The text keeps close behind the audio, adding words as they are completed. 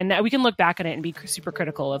and we can look back at it and be super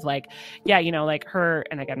critical of like, yeah, you know, like her,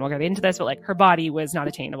 and again, we'll get into this, but like her body was not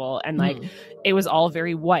attainable, and like it was all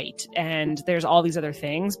very white, and there's all these other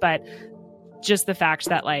things, but just the fact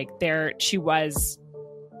that like she was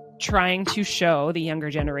trying to show the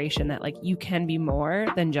younger generation that like you can be more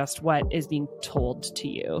than just what is being told to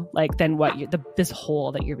you, like than what this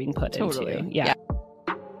hole that you're being put into. Yeah.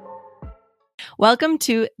 Welcome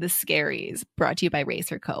to The Scaries, brought to you by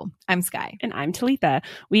Racer Co. I'm Sky. And I'm Talitha.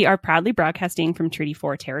 We are proudly broadcasting from Treaty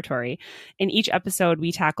 4 territory. In each episode,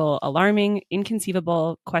 we tackle alarming,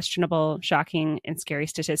 inconceivable, questionable, shocking, and scary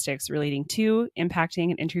statistics relating to, impacting,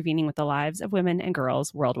 and intervening with the lives of women and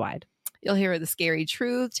girls worldwide. You'll hear the scary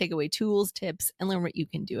truth, take away tools, tips, and learn what you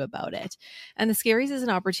can do about it. And The Scaries is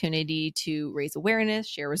an opportunity to raise awareness,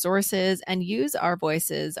 share resources, and use our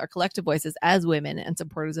voices, our collective voices as women and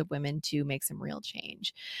supporters of women to make some real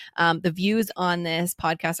change. The views on this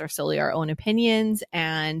podcast are solely our own opinions,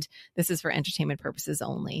 and this is for entertainment purposes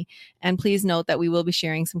only. And please note that we will be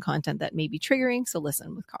sharing some content that may be triggering, so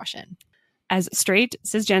listen with caution. As straight,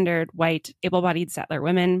 cisgendered, white, able-bodied settler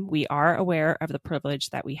women, we are aware of the privilege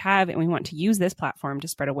that we have, and we want to use this platform to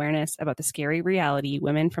spread awareness about the scary reality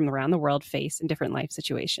women from around the world face in different life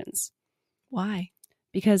situations. Why?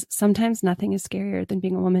 Because sometimes nothing is scarier than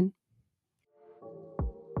being a woman.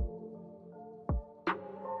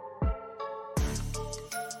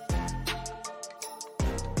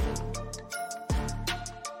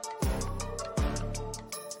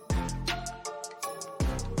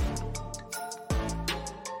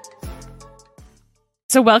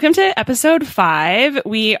 So welcome to episode 5.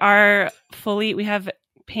 We have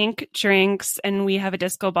pink drinks and we have a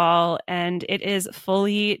disco ball, and it is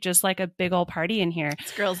fully just like a big old party in here.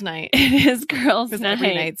 It's girls' night. It is girls' night.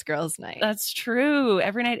 Every night's girls' night. That's true.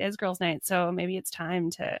 Every night is girls' night. So maybe it's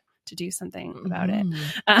time to do something about it.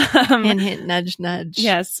 Hint, hint, nudge, nudge.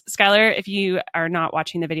 Yes. Skylar, if you are not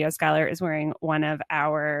watching the video, Skylar is wearing one of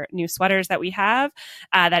our new sweaters that we have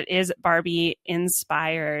that is Barbie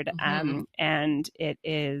inspired. And it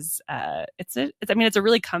is, it's a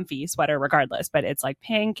really comfy sweater regardless, but it's like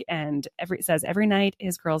pink, and it says every night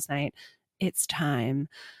is girls' night. It's time.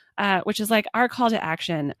 Which is like our call to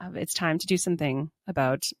action of it's time to do something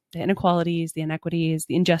about the inequalities, the inequities,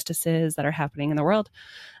 the injustices that are happening in the world.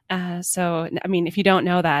 So, I mean, if you don't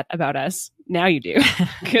know that about us, now you do,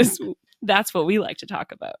 because that's what we like to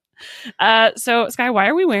talk about. So, Sky, why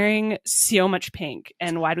are we wearing so much pink,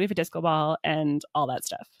 and why do we have a disco ball and all that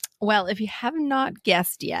stuff? Well, if you have not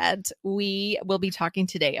guessed yet, we will be talking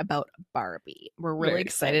today about Barbie. We're really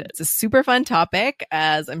excited. It's a super fun topic,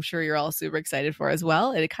 as I'm sure you're all super excited for as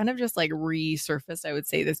well. It kind of just like resurfaced, I would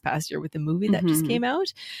say, this past year with the movie that just came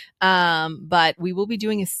out. But we will be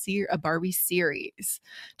doing a Barbie series,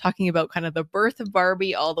 talking about kind of the birth of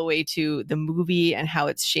Barbie all the way to the movie and how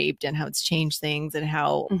it's shaped and how it's changed things, and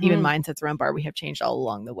how even mindsets around Barbie have changed all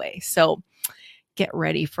along the way. So get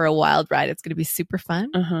ready for a wild ride. It's going to be super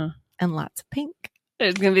fun and lots of pink.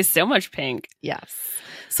 There's going to be so much pink. Yes.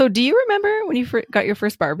 So do you remember when you got your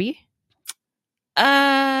first Barbie?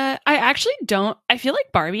 I actually don't. I feel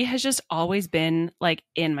like Barbie has just always been like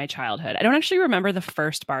in my childhood. I don't actually remember the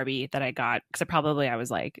first Barbie that I got, because I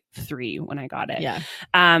was like 3 when I got it. Yeah.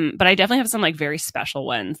 But I definitely have some like very special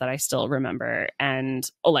ones that I still remember, and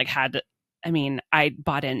I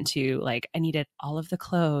bought into, like, I needed all of the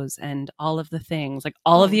clothes and all of the things, like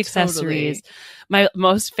all of the accessories. Totally. My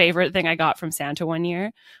most favorite thing I got from Santa one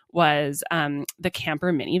year was the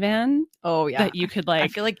camper minivan. Oh, yeah. That you could like. I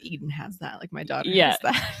feel like Eden has that. Like my daughter has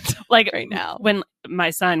that. Like right now. When my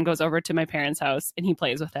son goes over to my parents' house and he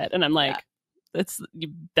plays with it, and I'm like,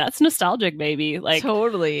 that's nostalgic, baby. Like,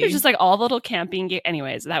 totally. There's just like all the little camping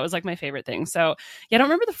anyways, that was like my favorite thing. So yeah, I don't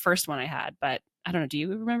remember the first one I had, but I don't know. Do you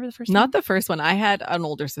remember the first one? Not the first one. I had an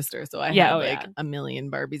older sister, so I had a million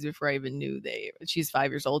Barbies before I even knew she's 5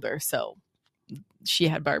 years older, so she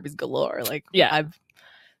had Barbies galore. Like, I've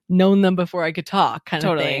known them before I could talk, kind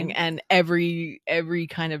of thing. And every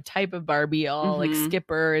kind of type of Barbie, all like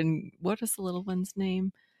Skipper, and what is the little one's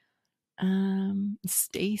name?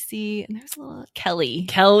 Stacy, and there's a little Kelly.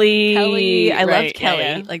 I loved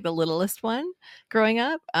Kelly, like the littlest one growing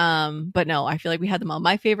up. But no, I feel like we had them all.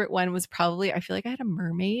 My favorite one was probably, I feel like I had a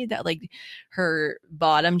mermaid that like her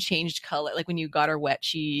bottom changed color. Like when you got her wet,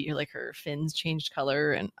 like her fins changed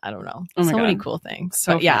color, and I don't know. So many cool things.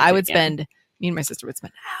 So yeah, I would spend, me and my sister would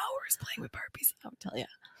spend hours playing with Barbies. I would tell you.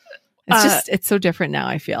 It's it's so different now,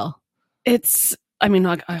 I feel.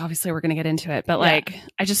 Like, obviously we're going to get into it, but like,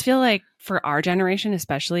 I just feel like for our generation,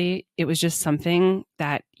 especially, it was just something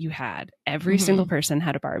that you had. Every single person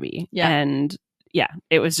had a Barbie. Yeah. And yeah,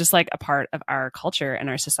 it was just like a part of our culture and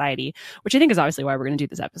our society, which I think is obviously why we're going to do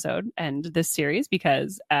this episode and this series,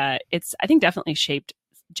 because it's, I think, definitely shaped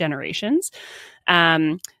generations.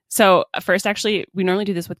 So first, actually, we normally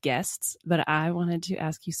do this with guests, but I wanted to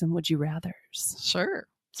ask you some would you rathers. Sure.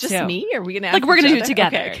 Just So, me? Or are we going to like, we're going to do it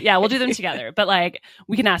together. Okay. Yeah, we'll do them together. But like,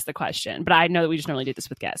 we can ask the question. But I know that we just normally do this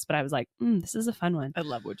with guests. But I was like, this is a fun one. I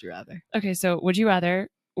love would you rather. Okay, so would you rather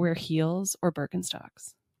wear heels or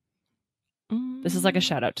Birkenstocks? This is like a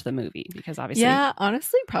shout out to the movie because obviously, yeah,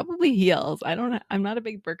 honestly, probably heels. I'm not a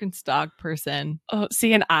big Birkenstock person. Oh,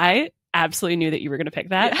 see, and I absolutely knew that you were going to pick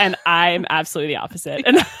that, and I'm absolutely the opposite.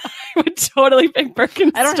 And I would totally pick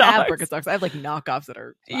Birkenstocks. I don't have Birkenstocks. I have like knockoffs that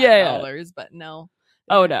are $5, but no.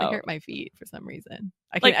 Oh no, they hurt my feet for some reason.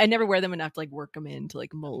 I never wear them enough to like work them in to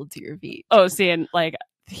like mold to your feet. Oh, see, and like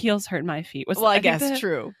heels hurt my feet. I guess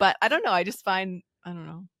true, but I don't know. I just find I don't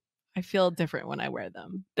know. I feel different when I wear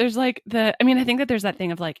them. There's like I think that there's that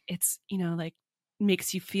thing of like, it's, like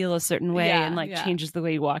makes you feel a certain way and like changes the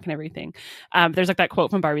way you walk and everything. There's like that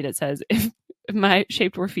quote from Barbie that says, if my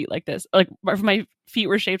shaped were feet like this, like if my feet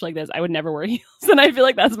were shaped like this, I would never wear heels. And I feel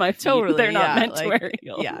like that's my feet. Totally. They're not meant to wear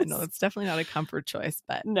heels. Yeah, no, it's definitely not a comfort choice,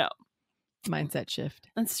 but no. Mindset shift.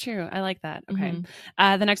 That's true. I like that. Okay.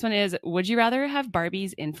 The next one is, would you rather have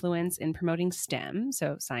Barbie's influence in promoting STEM,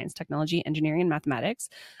 so science, technology, engineering, and mathematics,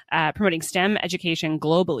 promoting STEM education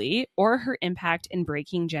globally, or her impact in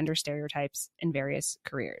breaking gender stereotypes in various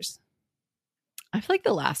careers? I feel like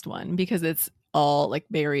the last one, because it's all like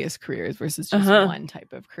various careers versus just one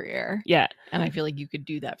type of career. Yeah. And I feel like you could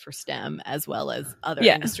do that for STEM as well as other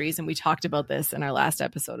industries. And we talked about this in our last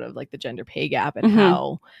episode of like the gender pay gap and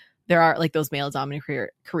how there are like those male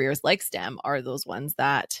dominated careers like STEM are those ones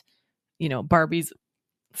that, Barbie's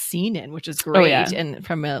seen in, which is great. Oh, yeah. And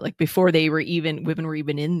from like before women were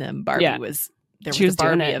even in them, Barbie was a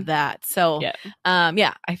Barbie of that. So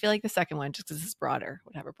I feel like the second one, just because it's broader,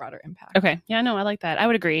 would have a broader impact. Okay. Yeah, no, I like that. I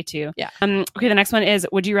would agree too. Yeah. Okay, the next one is,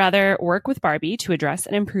 would you rather work with Barbie to address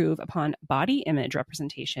and improve upon body image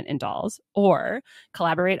representation in dolls, or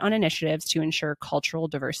collaborate on initiatives to ensure cultural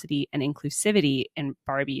diversity and inclusivity in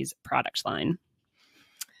Barbie's product line?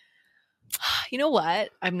 You know what?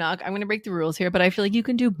 I'm going to break the rules here, but I feel like you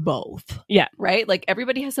can do both. Yeah. Right? Like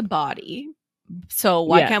everybody has a body. So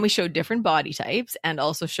why can't we show different body types and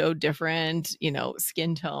also show different,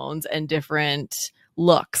 skin tones and different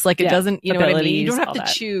looks? Like it doesn't, you know what I mean? You don't have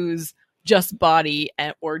to choose just body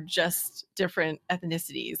or just different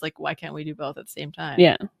ethnicities. Like why can't we do both at the same time?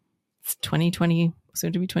 Yeah. It's 2020,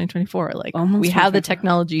 soon to be 2024. Like almost we have the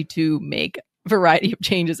technology to make a variety of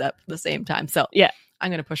changes at the same time. So yeah. I'm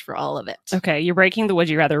going to push for all of it. Okay, you're breaking the would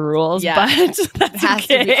you rather rules, but that has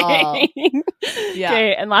to be all. Yeah.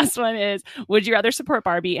 Okay, and last one is, would you rather support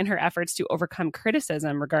Barbie in her efforts to overcome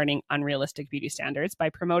criticism regarding unrealistic beauty standards by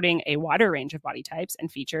promoting a wider range of body types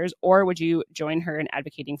and features, or would you join her in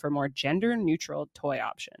advocating for more gender-neutral toy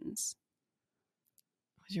options?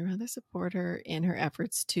 Would you rather support her in her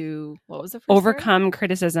efforts to, what was the first overcome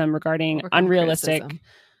criticism regarding unrealistic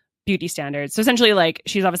beauty standards? So essentially, like,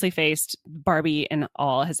 she's obviously Barbie and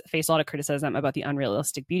all has faced a lot of criticism about the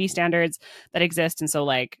unrealistic beauty standards that exist. And so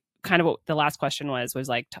like kind of what the last question was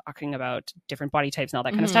like talking about different body types and all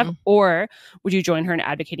that kind of stuff. Or would you join her in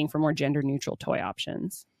advocating for more gender neutral toy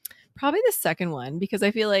options? Probably the second one, because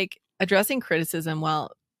I feel like addressing criticism,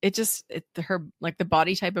 well, her like the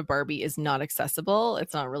body type of Barbie is not accessible.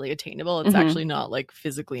 It's not really attainable. It's actually not like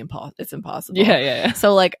physically impossible. It's impossible. Yeah.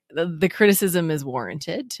 So like the criticism is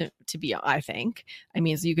warranted to be, I think. I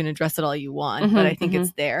mean, so you can address it all you want, but I think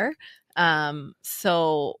it's there.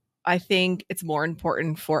 So I think it's more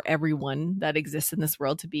important for everyone that exists in this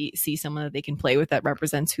world to see someone that they can play with that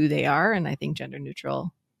represents who they are. And I think gender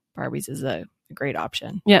neutral Barbies is a great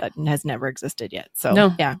option that has never existed yet.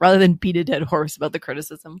 So rather than beat a dead horse about the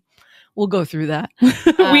criticism, we'll go through that.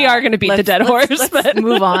 We are going to beat the dead horse. Let's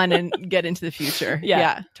move on and get into the future.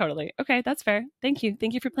 Yeah, totally. Okay, that's fair. Thank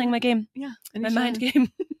you for playing my game. Yeah, my mind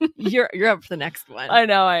game. You're up for the next one. I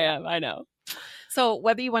know I am. I know. So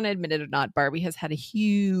whether you want to admit it or not, Barbie has had a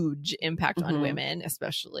huge impact on women,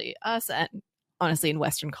 especially us, and honestly in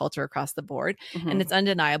Western culture across the board. And it's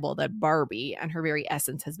undeniable that Barbie and her very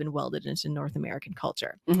essence has been welded into North American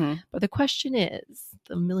culture. But the question is,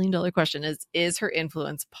 the $1 million question is her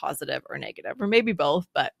influence positive or negative? Or maybe both,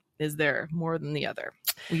 but is there more than the other?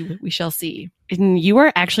 We shall see. And you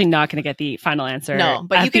are actually not going to get the final answer. No,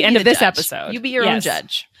 but at the end of this episode. You be your own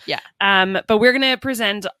judge. Yeah. But we're going to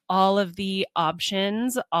present all of the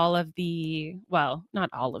options, not all of the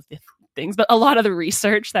things, but a lot of the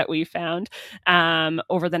research that we found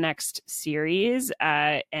over the next series.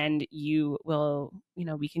 And you will,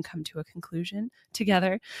 we can come to a conclusion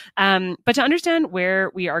together. But to understand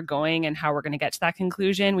where we are going and how we're going to get to that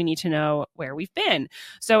conclusion, we need to know where we've been.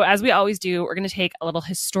 So as we always do, we're going to take a little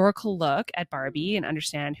historical look at Barbie and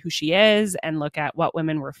understand who she is and look at what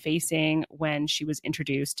women were facing when she was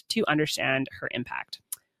introduced to understand her impact.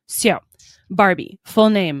 So, Barbie, full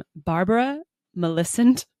name, Barbara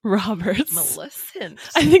Millicent Roberts. Millicent.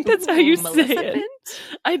 I think that's how you say Millicent? it.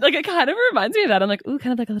 It kind of reminds me of that. I'm like, ooh,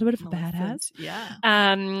 kind of like a little bit of a Millicent, badass.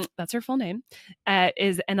 Yeah. That's her full name.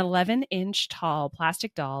 Is an 11-inch tall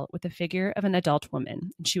plastic doll with the figure of an adult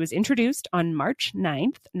woman. She was introduced on March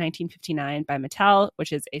 9th, 1959 by Mattel,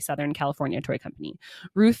 which is a Southern California toy company.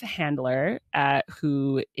 Ruth Handler,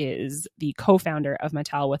 who is the co-founder of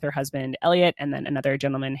Mattel with her husband, Elliot, and then another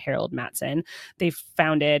gentleman, Harold Matson. They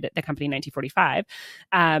founded the company in 1945.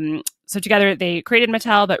 So together they created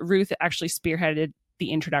Mattel, but Ruth actually spearheaded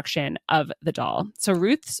the introduction of the doll. So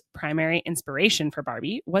Ruth's primary inspiration for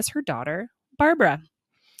Barbie was her daughter, Barbara.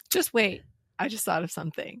 Just wait. I just thought of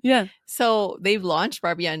something. Yeah. So they've launched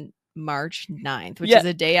Barbie on March 9th, which is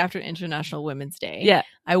a day after International Women's Day. Yeah.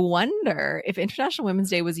 I wonder if International Women's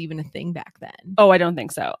Day was even a thing back then. Oh, I don't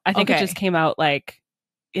think so. I think it just came out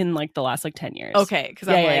in the last 10 years. Okay, because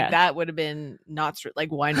I'm that would have been not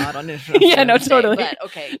why not on International Yeah, no, totally. Day? But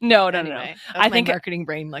okay. No. I think marketing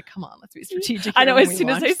brain, come on, let's be strategic. I know, as soon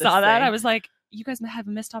as I saw that, I was like, you guys have a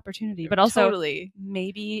missed opportunity. But also,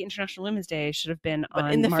 maybe International Women's Day should have been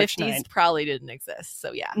on in the March 50s 9th. Probably didn't exist.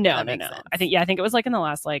 So yeah. No. Sense. I think it was in the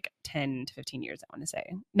last 10 to 15 years, I want to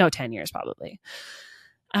say. No, 10 years probably.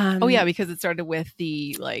 Because it started with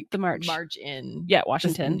the march in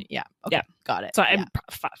Washington. Yeah. Okay. Yeah. Got it. So I'm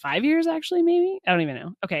 5 years actually, maybe. I don't even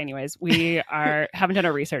know. Okay. Anyways, we haven't done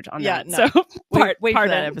our research on that. No. So wait for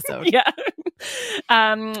that episode. Yeah.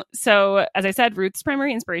 So as I said, Ruth's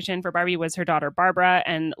primary inspiration for Barbie was her daughter Barbara,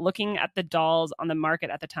 and looking at the dolls on the market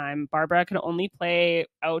at the time, Barbara could only play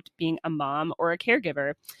out being a mom or a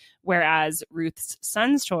caregiver, whereas Ruth's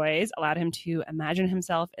son's toys allowed him to imagine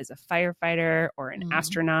himself as a firefighter or an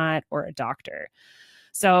astronaut or a doctor.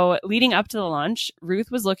 So leading up to the launch,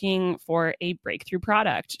 Ruth was looking for a breakthrough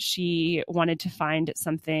product. She wanted to find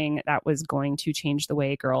something that was going to change the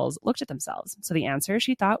way girls looked at themselves. So the answer,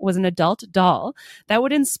 she thought, was an adult doll that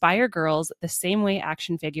would inspire girls the same way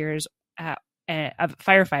action figures of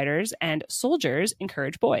firefighters and soldiers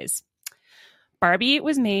encourage boys. Barbie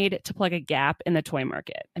was made to plug a gap in the toy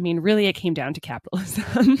market. I mean, really, it came down to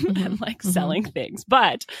capitalism and selling things.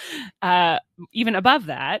 But even above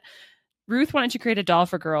that, Ruth wanted to create a doll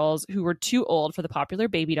for girls who were too old for the popular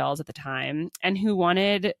baby dolls at the time and who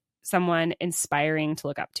wanted someone inspiring to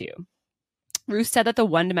look up to. Ruth said that the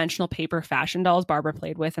one-dimensional paper fashion dolls Barbara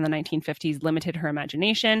played with in the 1950s limited her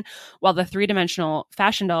imagination, while the three-dimensional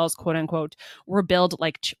fashion dolls, quote unquote, were built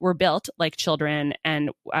like children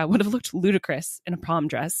and would have looked ludicrous in a prom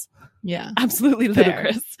dress. Yeah, absolutely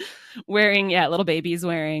ludicrous. Wearing little babies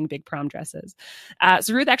wearing big prom dresses.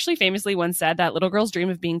 So Ruth actually famously once said that little girls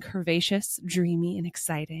dream of being curvaceous, dreamy, and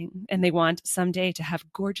exciting, and they want someday to have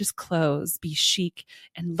gorgeous clothes, be chic,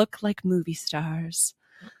 and look like movie stars.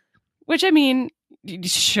 Which, I mean,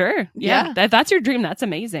 sure. Yeah. That's your dream. That's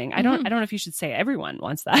amazing. I don't know if you should say everyone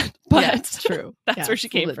wants that, but it's true. That's where she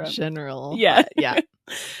came from. General. Yeah. Yeah.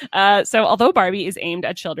 So although Barbie is aimed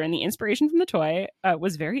at children, the inspiration from the toy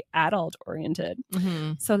was very adult oriented.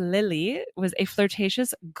 So Lily was a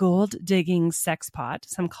flirtatious gold digging sex pot,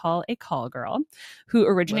 some call a call girl, who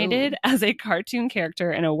originated as a cartoon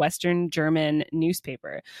character in a Western German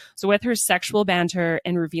newspaper. So with her sexual banter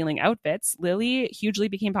and revealing outfits, Lily hugely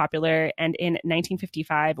became popular, and in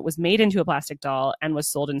 1955 was made into a plastic doll and was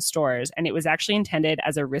sold in stores. And it was actually intended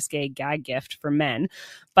as a risque gag gift for men,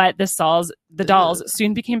 but the dolls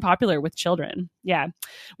soon became popular with children. Yeah.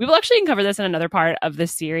 We will actually cover this in another part of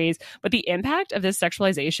this series, but the impact of this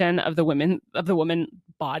sexualization of women's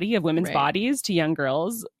bodies to young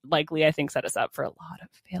girls likely, I think, set us up for a lot of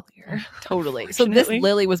failure. Totally. So this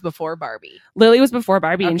Lily was before Barbie. Lily was before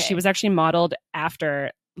Barbie, and she was actually modeled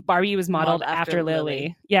after Barbie was modeled after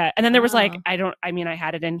Lily. Yeah. And then there was I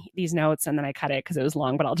had it in these notes and then I cut it because it was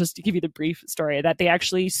long, but I'll just give you the brief story that they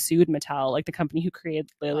actually sued Mattel, the company who created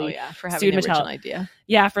Lily. For having the original idea.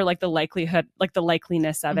 Yeah, for the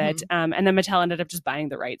likeliness of it. And then Mattel ended up just buying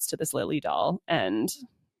the rights to this Lily doll. And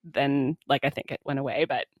then I think it went away,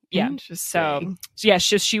 but yeah. So yeah,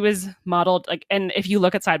 she was modeled and if you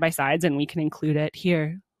look at side by sides, and we can include it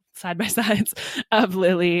here, side by sides of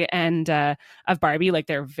Lily and of Barbie,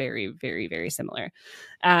 they're very, very, very similar.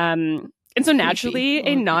 And so naturally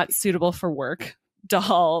a not suitable for work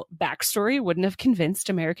doll backstory wouldn't have convinced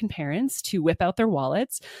American parents to whip out their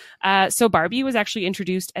wallets. So Barbie was actually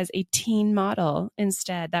introduced as a teen model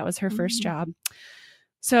instead. That was her first job.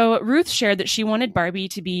 So Ruth shared that she wanted Barbie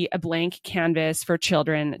to be a blank canvas for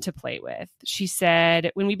children to play with. She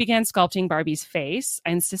said, when we began sculpting Barbie's face,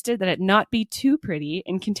 I insisted that it not be too pretty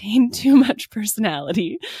and contain too much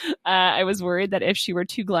personality. I was worried that if she were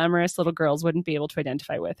too glamorous, little girls wouldn't be able to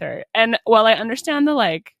identify with her. And while I understand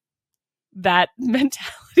that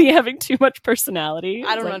mentality, having too much personality.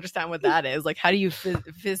 I don't understand what that is. Like, how do you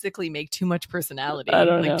physically make too much personality? I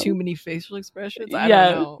don't know. Too many facial expressions? I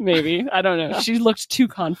don't know. Maybe. I don't know. She looked too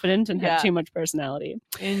confident and had too much personality.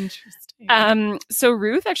 Interesting. So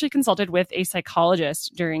Ruth actually consulted with a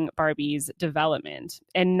psychologist during Barbie's development.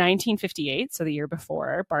 In 1958, so the year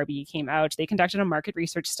before Barbie came out, they conducted a market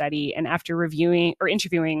research study, and after interviewing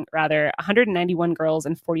 191 girls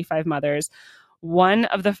and 45 mothers, one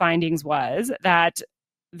of the findings was that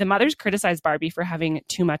the mothers criticized Barbie for having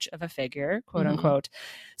too much of a figure, quote unquote.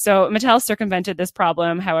 So Mattel circumvented this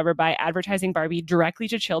problem, however, by advertising Barbie directly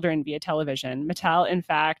to children via television. Mattel, in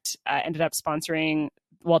fact, ended up sponsoring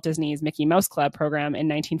Walt Disney's Mickey Mouse Club program in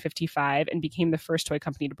 1955 and became the first toy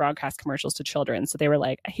company to broadcast commercials to children. So they were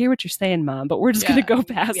like, I hear what you're saying, Mom, but we're just going to go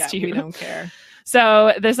past you. We don't care.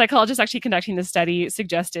 So the psychologist actually conducting the study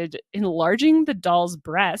suggested enlarging the doll's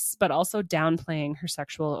breasts, but also downplaying her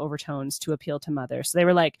sexual overtones to appeal to mothers. So they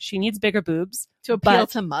were like, she needs bigger boobs. To appeal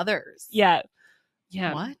to mothers. Yeah.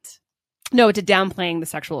 What? No, to downplaying the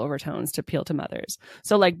sexual overtones to appeal to mothers.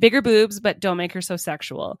 So like bigger boobs, but don't make her so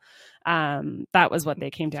sexual. That was what they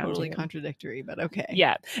came down to. Totally contradictory, but okay.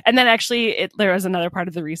 Yeah. And then actually there was another part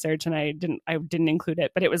of the research and I didn't include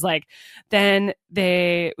it, but it was like, then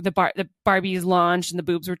the Barbies launched and the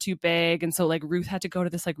boobs were too big. And so like Ruth had to go to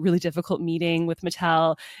this like really difficult meeting with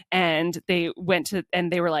Mattel, and they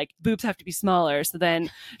were like, boobs have to be smaller. So then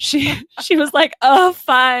she was like, oh,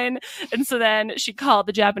 fine. And so then she called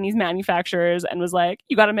the Japanese manufacturers and was like,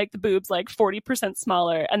 you got to make the boobs like 40%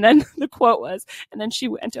 smaller. And then the quote was, and then she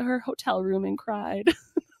went to her hotel room and cried.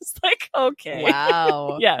 It's like, okay.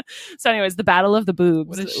 Wow. Yeah. So anyways, the battle of the boobs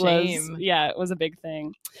what a shame. was a big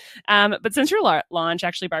thing. But since her launch,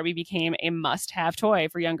 actually Barbie became a must-have toy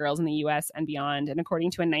for young girls in the US and beyond. And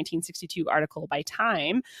according to a 1962 article by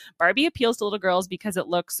Time, Barbie appeals to little girls because it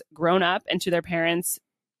looks grown up and to their parents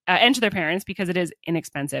because it is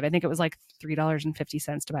inexpensive. I think it was like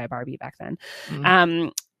 $3.50 to buy a Barbie back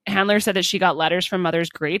then. Handler said that she got letters from mothers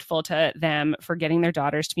grateful to them for getting their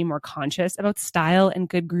daughters to be more conscious about style and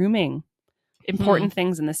good grooming. Important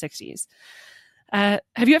things in the 60s. Have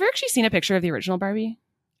you ever actually seen a picture of the original Barbie?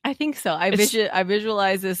 I think so. I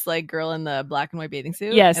visualize this like girl in the black and white bathing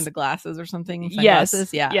suit and the glasses or something.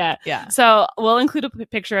 Sunglasses. Yeah. So we'll include a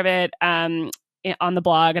picture of it on the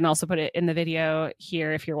blog and also put it in the video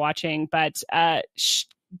here if you're watching. But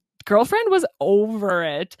girlfriend was over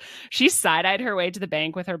it. She side-eyed her way to the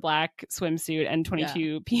bank with her black swimsuit and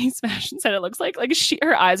 22p smash and said it looks like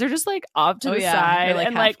her eyes are just like off to the side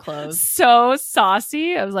and like closed. So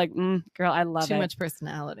saucy. I was like, girl, I love it. Too much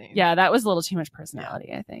personality. Yeah, that was a little too much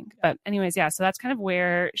personality, I think. But anyways, so that's kind of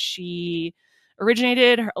where she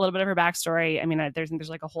originated, a little bit of her backstory. I mean, there's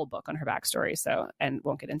like a whole book on her backstory, and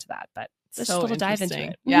won't get into that, but let's just a little dive into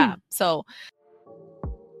it. Yeah. So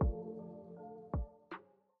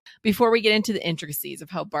before we get into the intricacies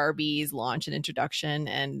of how Barbie's launch and introduction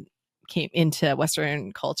and came into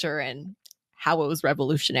Western culture and how it was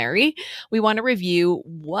revolutionary, we want to review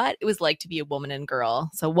what it was like to be a woman and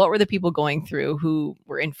girl. So what were the people going through who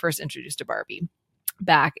were first introduced to Barbie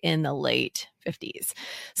back in the late 50s?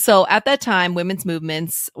 So at that time, women's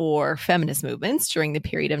movements or feminist movements during the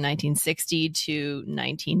period of 1960 to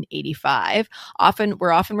 1985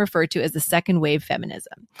 were often referred to as the second wave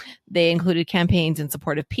feminism. They included campaigns in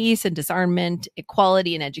support of peace and disarmament,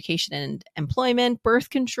 equality in education and employment,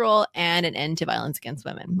 birth control, and an end to violence against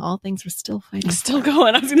women. All things we're still fighting. Still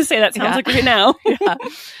going. I was going to say that sounds like right now.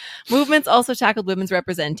 Movements also tackled women's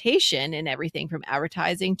representation in everything from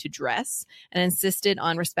advertising to dress, and insisted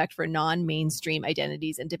on respect for non-mainstream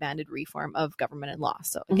identities and demanded reform of government and law.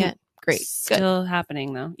 So again, great. Still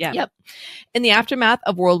happening though. Yeah. Yep. In the aftermath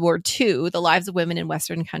of World War II, the lives of women in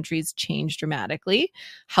Western countries changed dramatically.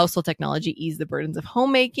 Household technology eased the burdens of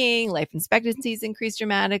homemaking, life expectancies increased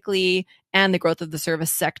dramatically, and the growth of the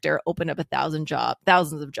service sector opened up thousands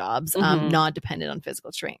of jobs, not dependent on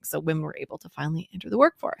physical strength. So women were able to finally enter the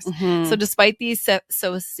workforce. So despite these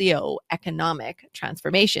socioeconomic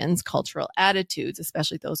transformations, cultural attitudes,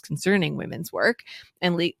 especially those concerning women's work,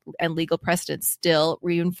 and legal precedents still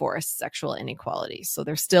reinforce sexual inequality. So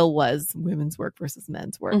there still was women's work versus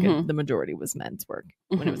men's work, and the majority was men's work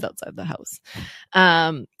when it was outside the house.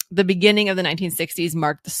 The beginning of the 1960s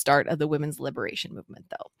marked the start of the women's liberation movement,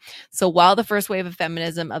 though. So while the first wave of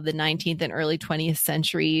feminism of the 19th and early 20th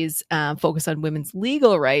centuries focused on women's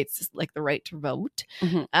legal rights, like the right to vote,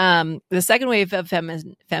 the second wave of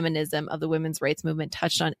feminism of the women's rights movement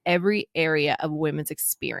touched on every area of women's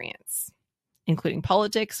experience, including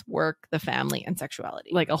politics, work, the family, and sexuality.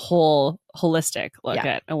 Like a whole holistic look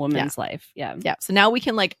at a woman's life. Yeah. So now we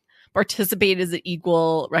can participate as an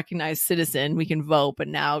equal recognized citizen. We can vote, but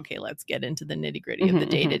now, okay, let's get into the nitty gritty of the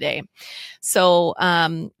day to day. So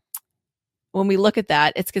when we look at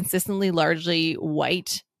that, it's consistently largely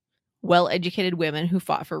white, well-educated women who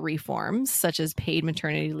fought for reforms such as paid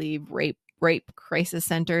maternity leave, rape crisis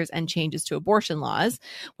centers, and changes to abortion laws.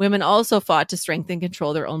 Women also fought to strengthen and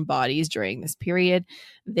control their own bodies during this period.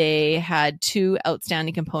 They had two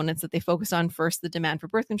outstanding components that they focused on. First, the demand for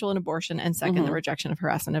birth control and abortion, and second, the rejection of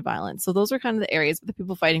harassment and violence. So those were kind of the areas, but the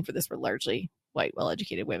people fighting for this were largely white,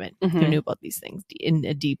 well-educated women who knew about these things in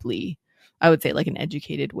a deeply, I would say, like an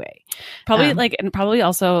educated way. Probably and probably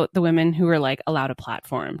also the women who were like allowed a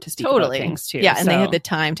platform to speak about things too. Yeah, and they had the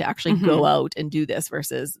time to actually go out and do this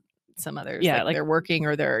versus some others. Yeah, like they're working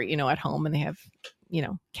or they're, at home and they have,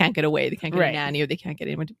 can't get away. They can't get a nanny or they can't get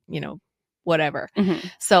anyone to, whatever.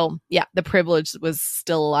 So yeah, the privilege was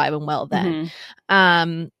still alive and well then.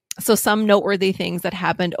 So some noteworthy things that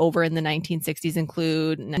happened over in the 1960s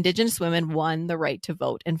include Indigenous women won the right to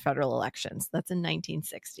vote in federal elections. That's in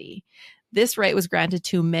 1960. This right was granted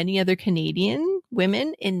to many other Canadian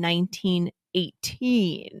women in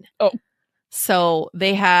 1918. Oh, so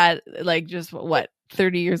they had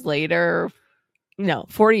 30 years later,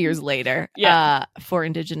 40 years later, for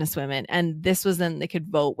Indigenous women. And this was then they could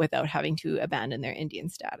vote without having to abandon their Indian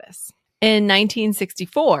status. In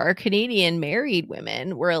 1964, Canadian married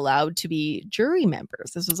women were allowed to be jury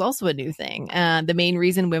members. This was also a new thing. The main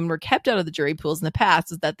reason women were kept out of the jury pools in the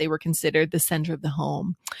past is that they were considered the center of the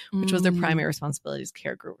home, which was their primary responsibility as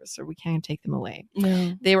caregivers. So we can't take them away.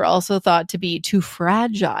 No. They were also thought to be too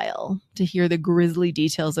fragile to hear the grisly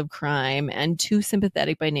details of crime and too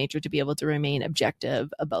sympathetic by nature to be able to remain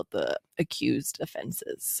objective about the accused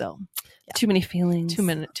offenses. So too many feelings,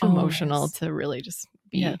 too emotional to really just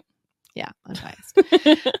be... Yeah, unbiased.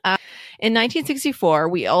 In 1964,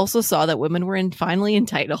 we also saw that women were finally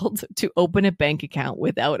entitled to open a bank account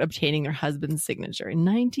without obtaining their husband's signature. In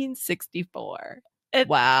 1964.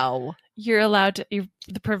 Wow. You're allowed to,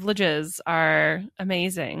 the privileges are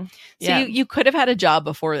amazing. So you could have had a job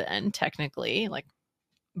before then, technically,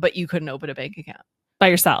 but you couldn't open a bank account. By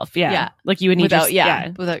yourself, yeah. Like you would need without your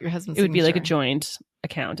husband's signature. It would be like a joint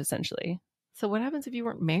account, essentially. So what happens if you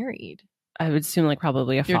weren't married? I would assume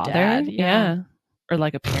probably a father. Dad, yeah. Or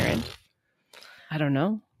like a parent. I don't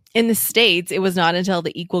know. In the States, it was not until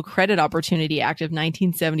the Equal Credit Opportunity Act of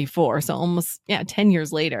 1974, so almost 10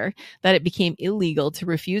 years later, that it became illegal to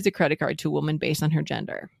refuse a credit card to a woman based on her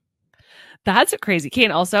gender. That's crazy. Kate,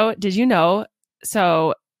 also, did you know,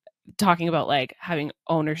 so talking about having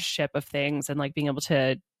ownership of things and being able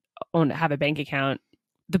to have a bank account,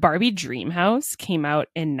 the Barbie Dream House came out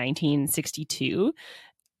in 1962.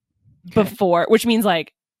 Before, which means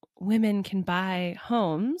women can buy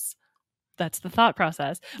homes. That's the thought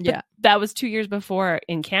process. But that was 2 years before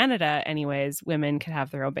in Canada, anyways, women could have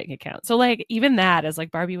their own bank account. So even that is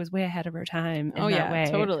Barbie was way ahead of her time in that way.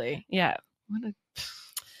 Totally. Yeah.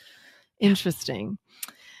 Interesting.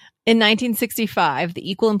 In 1965, the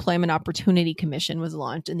Equal Employment Opportunity Commission was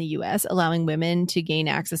launched in the U.S., allowing women to gain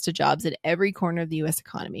access to jobs at every corner of the U.S.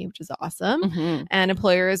 economy, which is awesome. And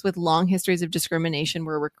employers with long histories of discrimination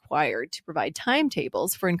were required to provide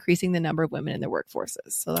timetables for increasing the number of women in their workforces.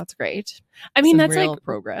 So that's great. I mean, that's real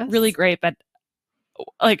progress. Really great, but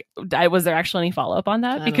was there actually any follow-up on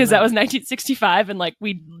that? Because that was 1965 and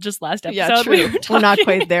we just last episode we're not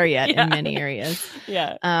quite there yet in many areas.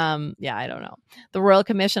 I don't know. The Royal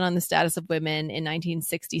Commission on the Status of Women in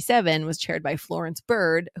 1967 was chaired by Florence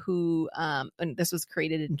Bird, who and this was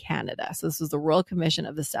created in Canada. So this was the Royal Commission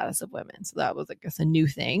of the Status of Women. So that was a new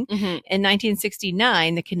thing. In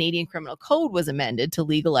 1969, the Canadian Criminal Code was amended to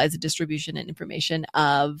legalize the distribution and information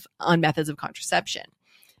on methods of contraception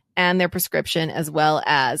and their prescription, as well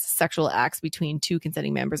as sexual acts between two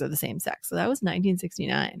consenting members of the same sex. So that was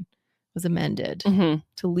 1969. Was amended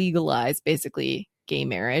to legalize basically gay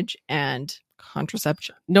marriage and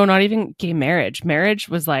contraception. No, not even gay marriage. Marriage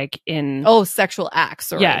was like in sexual acts.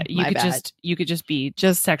 Sorry, yeah, you could just be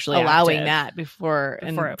just sexually allowing active that before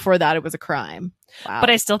that it was a crime. Wow. But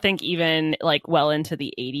I still think even like well into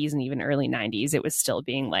the 80s and even early 90s, it was still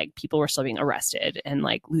being like people were still being arrested and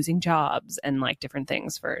like losing jobs and like different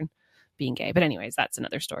things for being gay. But anyways, that's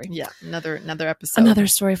another story. Yeah, another episode. Another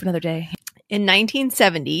story for another day. In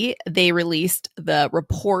 1970, they released the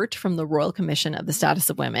report from the Royal Commission of the Status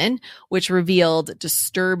of Women, which revealed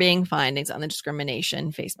disturbing findings on the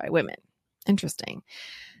discrimination faced by women. Interesting.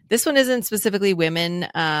 This one isn't specifically women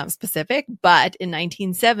specific, but in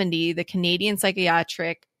 1970, the Canadian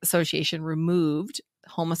Psychiatric Association removed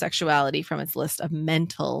homosexuality from its list of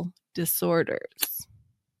mental disorders.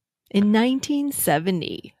 In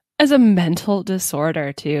 1970. As a mental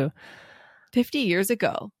disorder, too. 50 years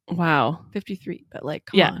ago. Wow. 53, but like,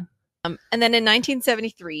 come on. And then in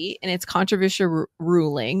 1973, in its controversial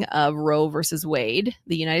ruling of Roe versus Wade,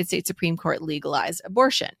 the United States Supreme Court legalized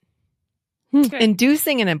abortion.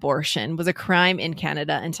 Inducing an abortion was a crime in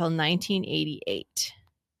Canada until 1988,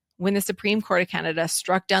 when the Supreme Court of Canada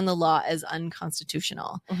struck down the law as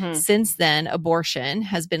unconstitutional. Since then, abortion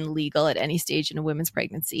has been legal at any stage in a woman's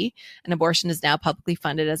pregnancy, and abortion is now publicly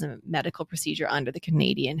funded as a medical procedure under the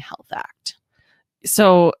Canadian Health Act.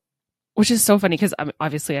 So, which is so funny because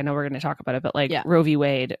obviously I know we're going to talk about it, but like Roe v.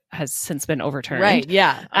 Wade has since been overturned. Right.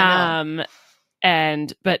 Yeah.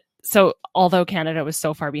 But so although Canada was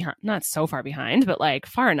so far behind, not so far behind, but like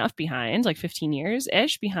far enough behind, like 15 years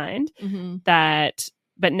ish behind that,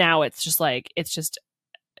 but now it's just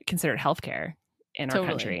considered healthcare in our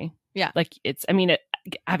country. Yeah. Like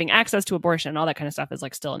having access to abortion and all that kind of stuff is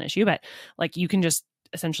like still an issue, but like you can just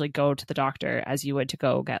essentially go to the doctor as you would to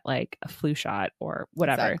go get like a flu shot or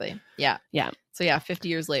whatever. Exactly. Yeah. Yeah. So 50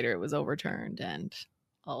 years later it was overturned and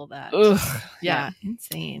all that. Ugh, yeah.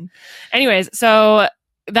 Insane. Anyways, so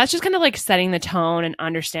that's just kind of like setting the tone and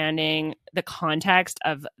understanding the context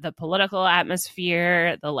of the political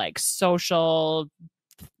atmosphere, the like social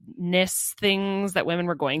things that women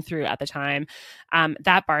were going through at the time.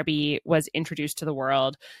 That Barbie was introduced to the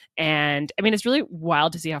world. And I mean, it's really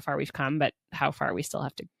wild to see how far we've come, but how far we still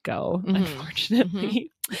have to go,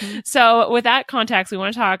 unfortunately. So with that context, we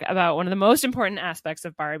want to talk about one of the most important aspects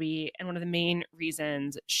of Barbie and one of the main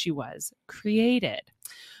reasons she was created.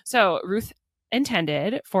 So Ruth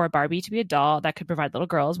intended for Barbie to be a doll that could provide little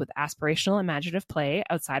girls with aspirational imaginative play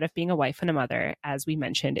outside of being a wife and a mother, as we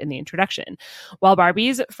mentioned in the introduction. While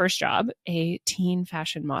Barbie's first job, a teen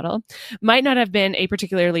fashion model, might not have been a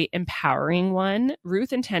particularly empowering one,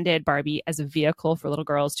 Ruth intended Barbie as a vehicle for little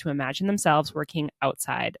girls to imagine themselves working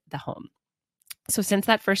outside the home. So since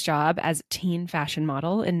that first job as teen fashion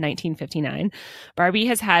model in 1959, Barbie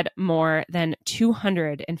has had more than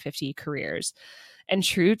 250 careers. And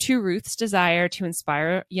true to Ruth's desire to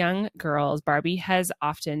inspire young girls, Barbie has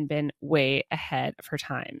often been way ahead of her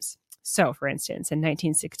times. So, for instance, in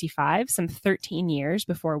 1965, some 13 years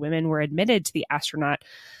before women were admitted to the astronaut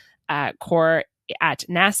corps at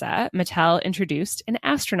NASA, Mattel introduced an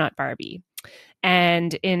astronaut Barbie.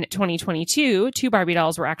 And in 2022, 2 Barbie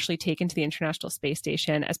dolls were actually taken to the International Space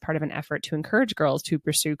Station as part of an effort to encourage girls to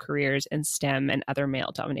pursue careers in STEM and other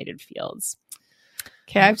male-dominated fields.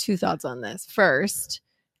 Okay, I have 2 thoughts on this. First,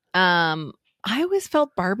 I always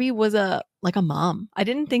felt Barbie was a mom. I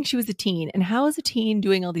didn't think she was a teen. And how is a teen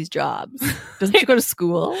doing all these jobs? Doesn't she go to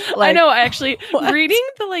school? I know, actually, reading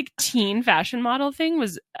the like teen fashion model thing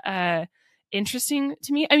was interesting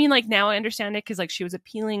to me. I mean, like now I understand it because like she was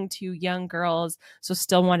appealing to young girls, so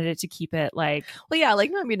still wanted it to keep it like, well, yeah,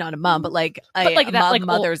 like maybe not a mom, but like a that like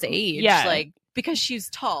mother's age, yeah, like because she's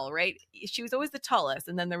tall, right? She was always the tallest,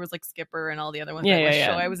 and then there was like Skipper and all the other ones. So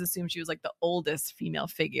I always assumed she was like the oldest female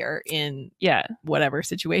figure in whatever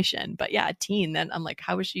situation. But yeah, a teen. Then I'm like,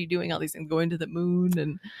 how is she doing all these things, going to the moon?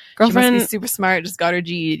 And girlfriend, she must be super smart. Just got her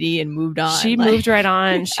GED and moved on. She moved right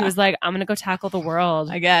on. Yeah. She was like, I'm gonna go tackle the world.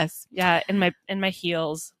 I guess. Yeah, in my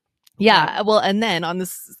heels. Yeah, well, and then on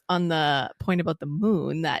the point about the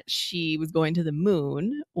moon, that she was going to the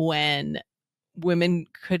moon when women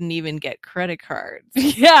couldn't even get credit cards.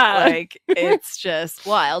 Yeah, like it's just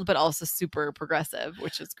wild, but also super progressive,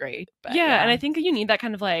 which is great. But, yeah, and I think you need that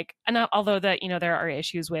kind of like, and although that there are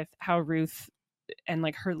issues with how Ruth and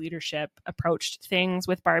like her leadership approached things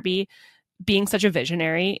with Barbie, being such a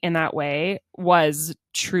visionary in that way was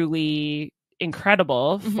truly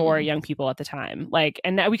incredible for young people at the time. Like,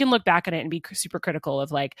 and we can look back at it and be super critical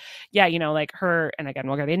of like, yeah, like her, and again,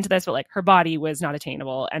 we'll get into this, but like her body was not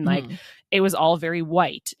attainable and like it was all very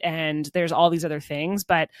white and there's all these other things,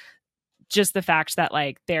 but just the fact that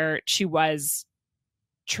like she was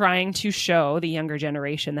trying to show the younger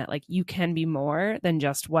generation that like you can be more than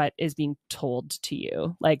just what is being told to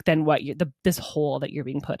you, like than what this hole that you're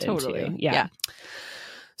being put into. Yeah.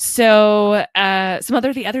 So some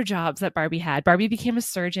the other jobs that Barbie had. Barbie became a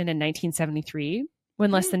surgeon in 1973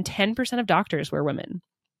 when less than 10% of doctors were women.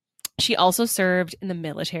 She also served in the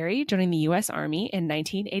military, joining the U.S. Army in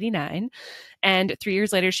 1989. And 3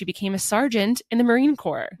 years later, she became a sergeant in the Marine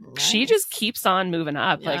Corps. Nice. She just keeps on moving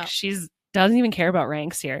up. Yeah. Like doesn't even care about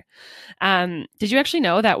ranks here. Did you actually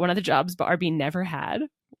know that one of the jobs Barbie never had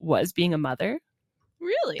was being a mother?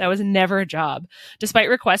 Really? That was never a job. Despite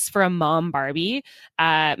requests for a mom Barbie,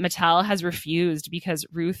 Mattel has refused because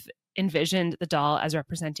Ruth envisioned the doll as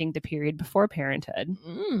representing the period before parenthood.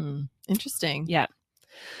 Interesting. Yeah.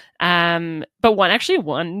 But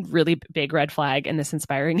one really big red flag in this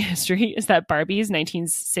inspiring history is that Barbie's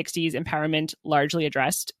 1960s empowerment largely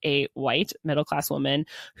addressed a white middle-class woman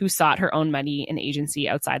who sought her own money and agency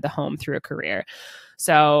outside the home through a career.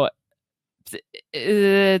 So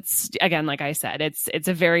it's, again, like I said, it's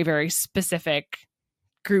a very, very specific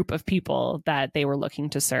group of people that they were looking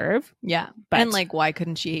to serve. Yeah. And like, why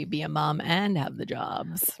couldn't she be a mom and have the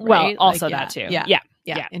jobs? Right? Well, also that too.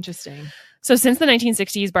 Yeah. Interesting. So since the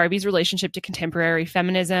 1960s, Barbie's relationship to contemporary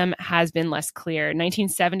feminism has been less clear.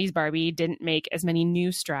 1970s Barbie didn't make as many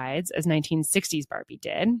new strides as 1960s Barbie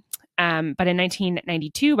did. But in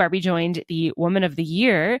 1992, Barbie joined the Woman of the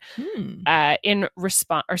Year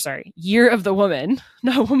Year of the Woman,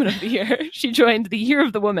 not Woman of the Year. She joined the Year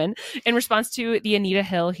of the Woman in response to the Anita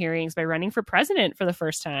Hill hearings by running for president for the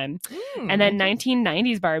first time. And then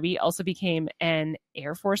 1990s Barbie also became an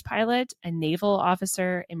Air Force pilot, a naval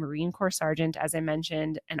officer, a Marine Corps sergeant, as I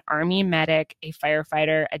mentioned, an Army medic, a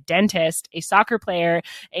firefighter, a dentist, a soccer player,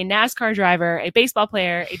 a NASCAR driver, a baseball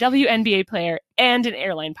player, a WNBA player, and an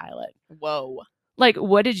airline pilot. Whoa. Like,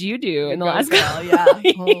 what did you do in the last couple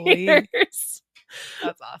years?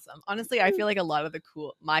 That's awesome. Honestly, I feel like a lot of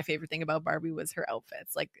my favorite thing about Barbie was her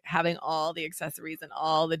outfits, like having all the accessories and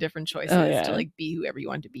all the different choices to like be whoever you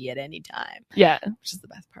want to be at any time. Yeah. Which is the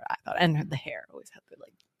best part, I thought. And the hair, always had the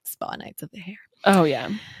like spa nights of the hair. Oh yeah.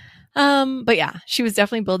 But yeah, she was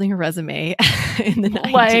definitely building her resume in the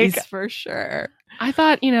 90s for sure. I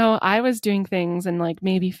thought, I was doing things and like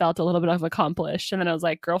maybe felt a little bit of accomplished. And then I was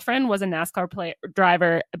like, girlfriend, was a NASCAR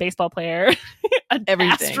driver, a baseball player,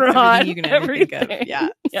 everything you can ever think of. Yeah.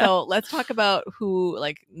 So let's talk about who,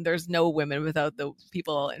 like, there's no women without the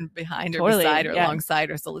people behind or beside or alongside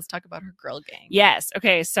her. So let's talk about her girl gang. Yes.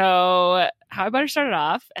 Okay. So how about I start it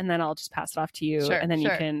off and then I'll just pass it off to you and then you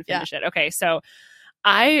can finish it. Okay. So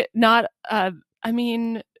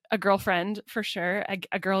a girlfriend for sure,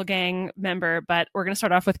 a girl gang member, but we're going to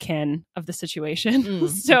start off with Ken of the situation.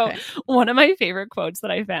 One of my favorite quotes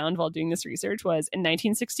that I found while doing this research was in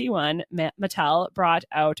 1961, Mattel brought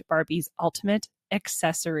out Barbie's ultimate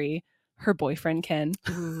accessory, her boyfriend Ken.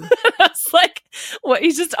 It's like, what?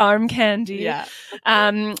 He's just arm candy. Yeah.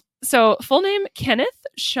 So full name, Kenneth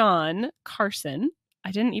Sean Carson. I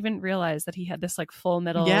didn't even realize that he had this like full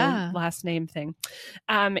middle last name thing.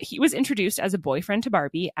 He was introduced as a boyfriend to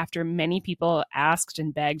Barbie after many people asked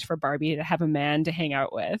and begged for Barbie to have a man to hang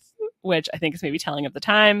out with, which I think is maybe telling of the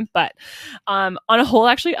time. But on a whole,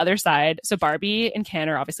 actually, other side, so Barbie and Ken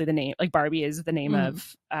are obviously the name, like Barbie is the name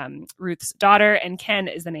of Ruth's daughter and Ken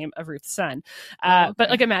is the name of Ruth's son. But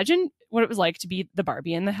like imagine what it was like to be the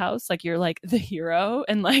Barbie in the house. Like you're like the hero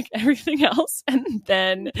and like everything else. And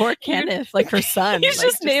then poor Kenneth, like her son. He's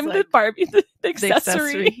just named like, the Barbie, the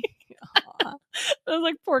accessory. I was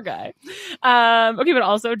like, poor guy. Okay, but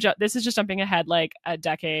also this is just jumping ahead like a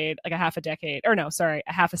half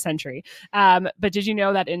a century. But did you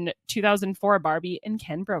know that in 2004, Barbie and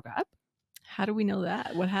Ken broke up? How do we know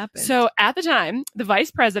that? What happened? So at the time, the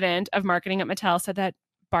vice president of marketing at Mattel said that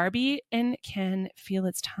Barbie and Ken feel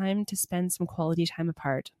it's time to spend some quality time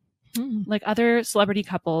apart. Like other celebrity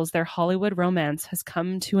couples, their Hollywood romance has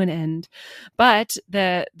come to an end, but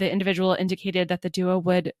the individual indicated that the duo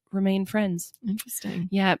would remain friends. Interesting.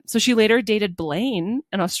 Yeah. So she later dated Blaine,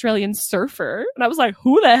 an Australian surfer, and I was like,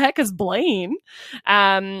 "Who the heck is Blaine?"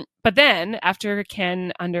 But then, after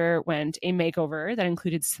Ken underwent a makeover that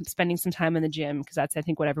included spending some time in the gym, because that's, I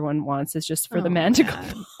think, what everyone wants is just for the man to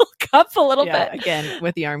bulk up a little bit. Again,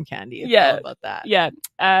 with the arm candy. It's all about that. Yeah.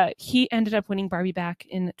 He ended up winning Barbie back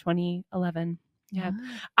in 2011. Yeah.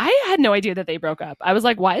 I had no idea that they broke up. I was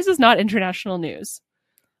like, why is this not international news?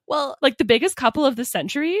 Well, like the biggest couple of the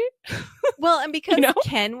century. Well, and because You know?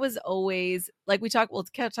 Ken was always like, we'll talk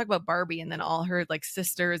about Barbie and then all her like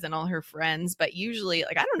sisters and all her friends, but usually,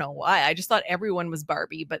 like, I don't know why, I just thought everyone was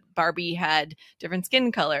Barbie, but Barbie had different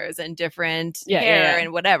skin colors and different hair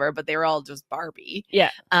and whatever, but they were all just Barbie. Yeah.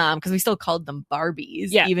 Because we still called them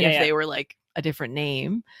Barbies, even if they were like a different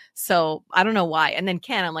name. So I don't know why. And then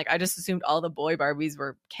Ken, I'm like, I just assumed all the boy Barbies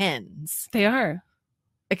were Kens. They are.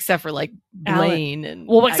 Except for like Blaine Alan. and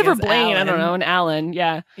well, except for Blaine, Alan. I don't know, and Alan,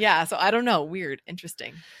 yeah. Yeah, so I don't know. Weird.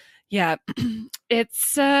 Interesting. Yeah.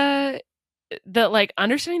 It's the like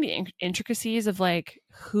understanding the intricacies of like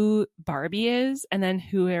who Barbie is and then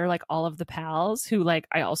who are like all of the pals who like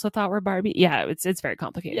I also thought were Barbie. Yeah, it's very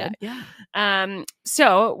complicated. Yeah.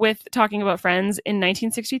 So with talking about friends, in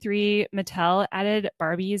 1963, Mattel added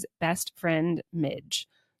Barbie's best friend Midge.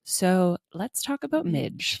 So let's talk about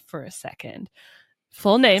Midge for a second.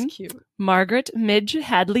 Full name, Margaret Midge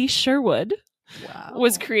Hadley Sherwood,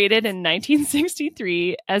 was created in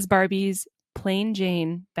 1963 as Barbie's plain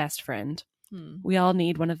Jane best friend. We all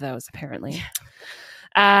need one of those, apparently.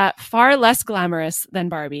 Far less glamorous than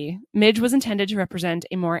Barbie, Midge was intended to represent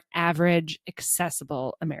a more average,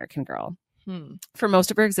 accessible American girl. For most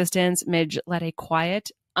of her existence, Midge led a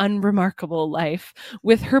quiet, unremarkable life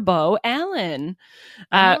with her beau, Alan,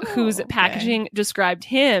 whose packaging described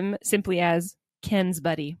him simply as Ken's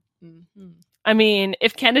buddy. I mean,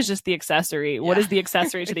 if Ken is just the accessory, what is the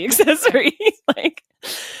accessory to the accessory? Like,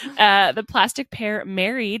 the plastic pair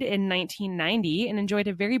married in 1990 and enjoyed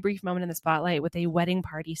a very brief moment in the spotlight with a wedding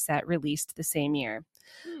party set released the same year.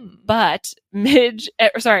 But Midge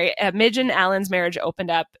and Alan's marriage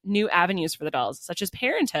opened up new avenues for the dolls, such as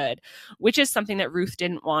parenthood, which is something that Ruth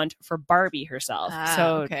didn't want for Barbie herself.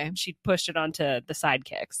 She pushed it onto the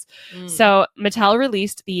sidekicks. So Mattel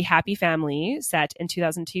released the Happy Family set in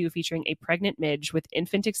 2002, featuring a pregnant Midge with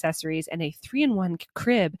infant accessories and a 3-in-1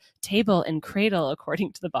 crib, table, and cradle,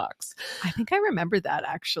 according to the box. I think I remember that,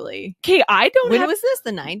 actually. Okay, When was this?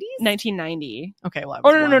 The 90s? 1990. Okay, well,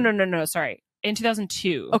 no, sorry. In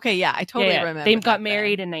 2002. Okay, yeah, I totally remember. They got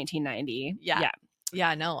married in 1990.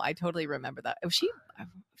 Yeah, no, I totally remember that. Was she, I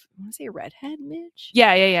want to say, a redhead, Midge?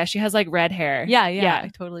 Yeah. She has like red hair. Yeah. I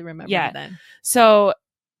totally remember then. So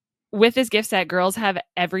with this gift set, girls have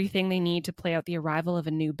everything they need to play out the arrival of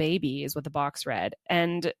a new baby, is what the box read.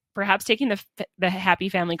 And perhaps taking the Happy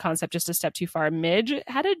Family concept just a step too far, Midge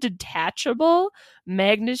had a detachable,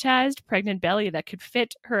 magnetized pregnant belly that could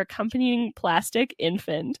fit her accompanying plastic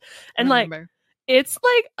infant. And like, it's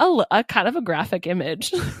like a kind of a graphic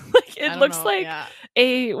image. Like it looks like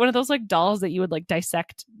one of those like dolls that you would like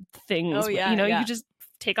dissect things. You just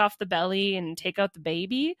take off the belly and take out the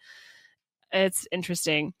baby. It's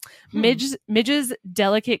interesting. Midge's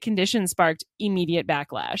delicate condition sparked immediate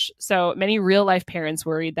backlash. So many real life parents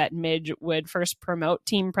worried that Midge would first promote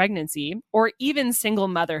teen pregnancy or even single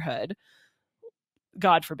motherhood.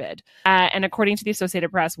 God forbid. And according to the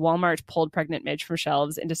Associated Press, Walmart pulled pregnant Midge from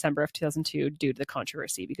shelves in December of 2002 due to the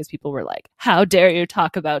controversy, because people were like, how dare you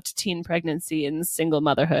talk about teen pregnancy and single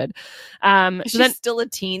motherhood? Is she still a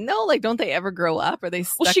teen though? Like, don't they ever grow up? Or are they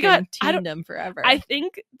stuck in teendom forever? I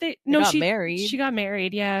think she got married. She got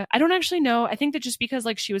married, yeah. I don't actually know. I think that just because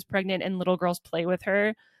like she was pregnant and little girls play with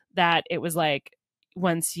her, that it was like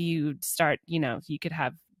once you start, you could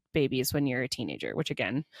have babies when you're a teenager, which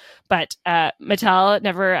again, but Mattel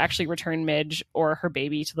never actually returned Midge or her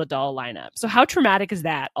baby to the doll lineup. So how traumatic is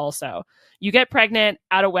that? Also, you get pregnant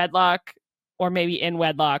out of wedlock or maybe in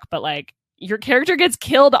wedlock, but like your character gets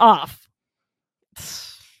killed off.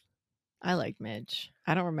 I like Midge.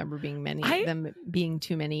 I don't remember them being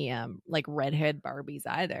too many like redhead Barbies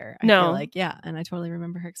either. I feel like, and I totally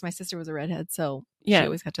remember her because my sister was a redhead, so she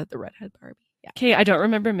always got to have the redhead Barbie. Okay, I don't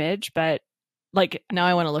remember Midge, but like now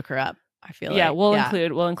I want to look her up. I feel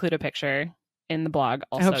we'll include a picture in the blog.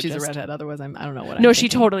 Also, I hope she's a redhead. Otherwise, I don't know what. No, she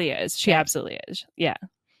totally is. She absolutely is. Yeah.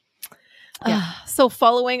 So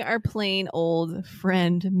following our plain old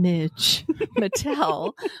friend Midge,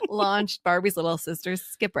 Mattel launched Barbie's little sister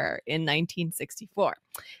Skipper in 1964.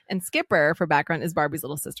 And Skipper, for background, is Barbie's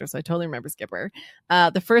little sister. So I totally remember Skipper.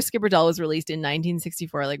 The first Skipper doll was released in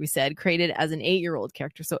 1964, like we said, created as an 8-year-old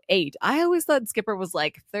character. So 8. I always thought Skipper was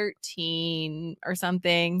like 13 or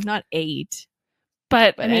something, not 8.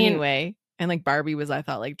 But I mean, anyway. And like Barbie was, I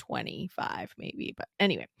thought, like 25 maybe. But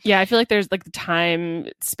anyway. Yeah, I feel like there's like the time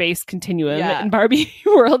space continuum in Barbie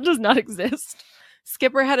world does not exist.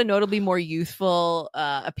 Skipper had a notably more youthful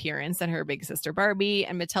appearance than her big sister Barbie,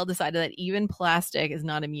 and Mattel decided that even plastic is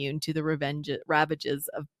not immune to the ravages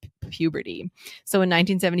of puberty. So in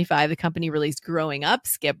 1975, the company released Growing Up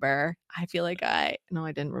Skipper. I feel like I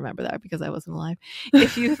didn't remember that because I wasn't alive.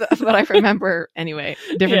 But I remember anyway,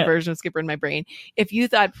 different version of Skipper in my brain. If you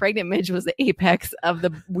thought Pregnant Midge was the apex of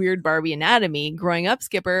the weird Barbie anatomy, Growing Up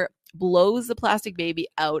Skipper blows the plastic baby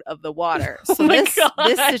out of the water. So this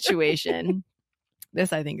situation,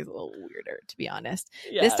 this I think is a little weirder, to be honest.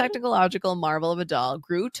 Yeah. This technological marvel of a doll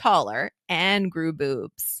grew taller and grew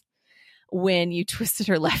boobs when you twisted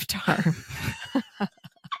her left arm.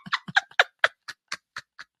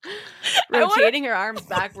 Rotating her arms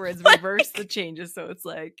backwards reverse the changes, so it's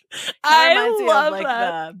like I love of,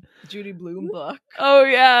 that. The Judy Blume book. Oh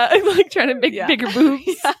yeah, I'm like trying to make bigger boobs.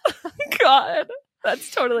 Yeah. God, that's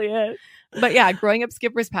totally it. But yeah, Growing Up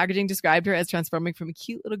Skipper's packaging described her as transforming from a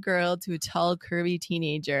cute little girl to a tall, curvy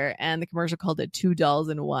teenager, and the commercial called it 2 dolls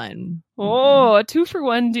in 1. Oh, a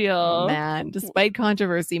 2-for-1 deal. Man, despite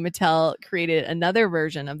controversy, Mattel created another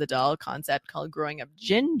version of the doll concept called Growing Up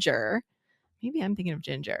Ginger. Maybe I'm thinking of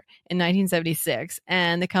Ginger in 1976.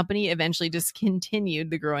 And the company eventually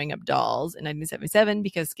discontinued the Growing Up dolls in 1977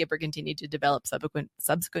 because Skipper continued to develop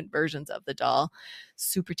subsequent versions of the doll.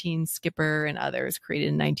 Super Teen Skipper and others created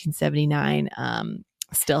in 1979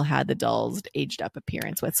 still had the doll's aged up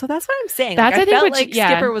appearance with. So that's what I'm saying. That's, I felt like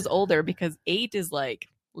Skipper was older because 8 is like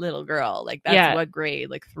little girl. Like that's what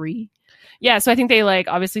grade? Like 3? Yeah, so I think they like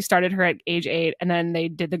obviously started her at age 8, and then they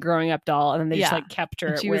did the Growing Up doll, and then they just like kept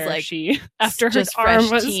her. She was like she after her arm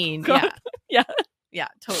was teen. Gone. Yeah,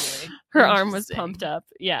 totally. Her arm was pumped up.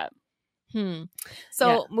 Yeah.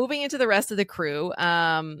 So moving into the rest of the crew,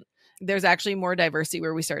 there's actually more diversity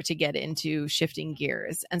where we start to get into shifting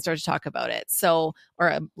gears and start to talk about it. So, or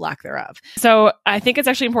a lack thereof. So I think it's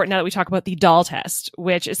actually important now that we talk about the doll test,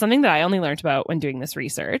 which is something that I only learned about when doing this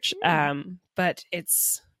research. But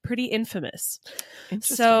it's pretty infamous.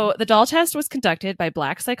 So the doll test was conducted by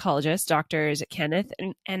Black psychologists, Doctors Kenneth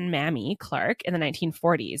and Mamie Clark in the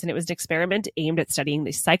 1940s. And it was an experiment aimed at studying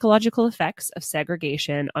the psychological effects of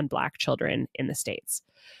segregation on Black children in the States.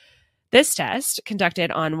 This test,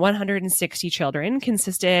 conducted on 160 children,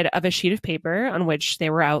 consisted of a sheet of paper on which they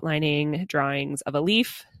were outlining drawings of a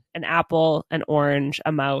leaf, an apple, an orange,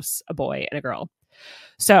 a mouse, a boy, and a girl.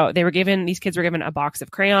 So these kids were given a box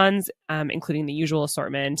of crayons, including the usual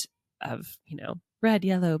assortment of, red,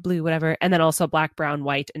 yellow, blue, whatever. And then also black, brown,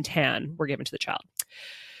 white, and tan were given to the child.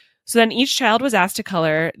 So then each child was asked to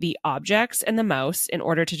color the objects and the mouse in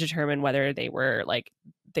order to determine whether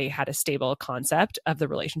they had a stable concept of the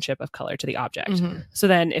relationship of color to the object. Mm-hmm. So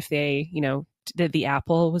then if they, did the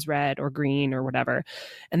apple was red or green or whatever,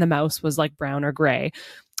 and the mouse was like brown or gray,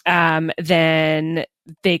 then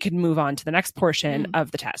they could move on to the next portion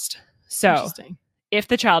of the test. So if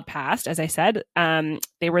the child passed, as I said,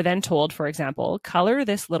 they were then told, for example, color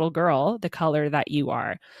this little girl the color that you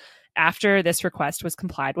are. After this request was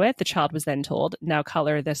complied with, the child was then told, now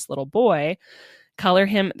color this little boy, color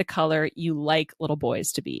him the color you like little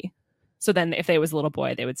boys to be. So then if they was a little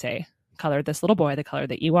boy, they would say, color this little boy the color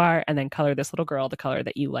that you are, and then color this little girl the color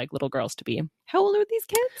that you like little girls to be. How old are these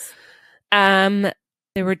kids?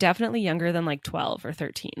 They were definitely younger than like 12 or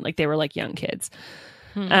 13. Like they were like young kids.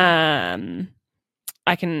 I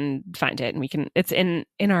can find it and it's in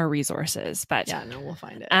our resources, but we'll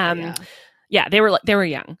find it. They were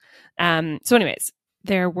young. So anyways,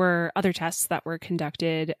 there were other tests that were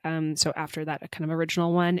conducted. So after that kind of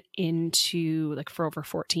original one into like for over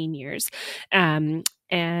 14 years. And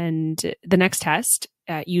the next test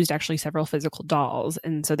used actually several physical dolls.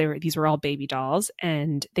 And so these were all baby dolls,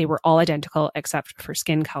 and they were all identical except for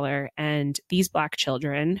skin color. And these Black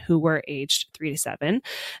children, who were aged 3 to 7,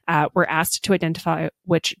 were asked to identify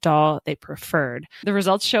which doll they preferred. The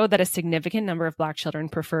results showed that a significant number of Black children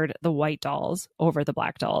preferred the white dolls over the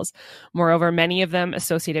Black dolls. Moreover, many of them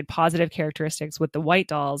associated positive characteristics with the white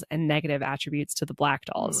dolls and negative attributes to the Black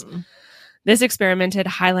dolls. This experiment had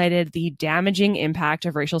highlighted the damaging impact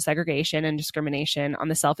of racial segregation and discrimination on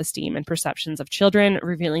the self-esteem and perceptions of children,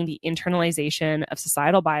 revealing the internalization of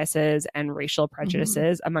societal biases and racial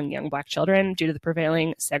prejudices among young Black children due to the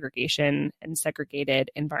prevailing segregation and segregated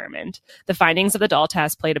environment. The findings of the doll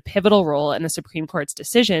test played a pivotal role in the Supreme Court's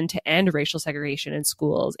decision to end racial segregation in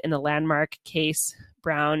schools in the landmark case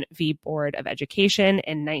Brown v. Board of Education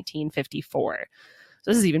in 1954. So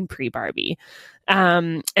this is even pre-Barbie.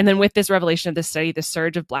 And then with this revelation of this study, the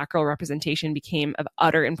surge of Black girl representation became of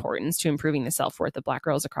utter importance to improving the self-worth of Black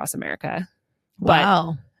girls across America.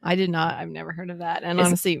 Wow. I did not. I've never heard of that. And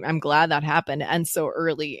honestly, I'm glad that happened. And so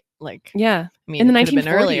early, like, yeah. I mean, In the it could have 1940s.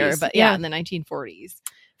 been earlier, but yeah, in the 1940s.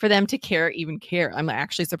 For them to care. I'm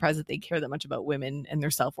actually surprised that they care that much about women and their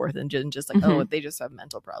self-worth and just like, oh, they just have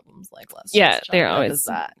mental problems. Like, let's they're always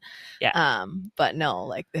that. Yeah. But no,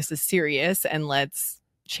 like, this is serious and let's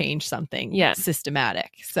change something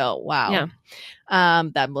systematic. So, wow. Yeah.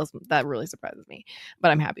 That really surprises me, but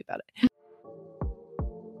I'm happy about it.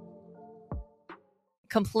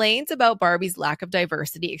 Complaints about Barbie's lack of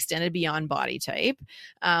diversity extended beyond body type,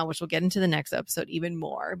 which we'll get into the next episode even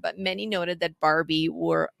more. But many noted that Barbie's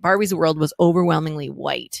world was overwhelmingly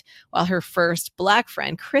white, while her first black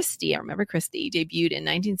friend, Christy, I remember Christy, debuted in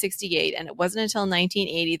 1968, and it wasn't until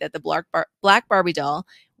 1980 that the black Barbie doll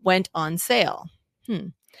went on sale.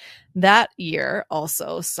 That year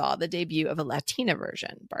also saw the debut of a Latina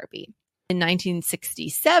version, Barbie. In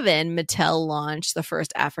 1967, Mattel launched the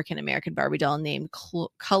first African-American Barbie doll named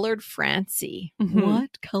Colored Francie.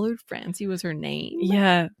 What? Colored Francie was her name?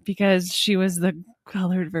 Yeah, because she was the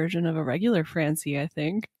colored version of a regular Francie, I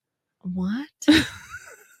think. What?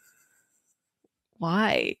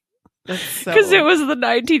 Why? Because it was the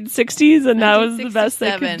 1960s and that was the best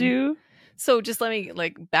they could do. So just let me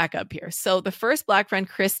back up here. So the first black friend,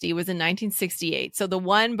 Christy, was in 1968. So the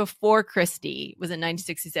one before Christy was in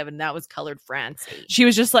 1967. That was Colored Francie. She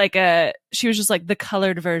was just like the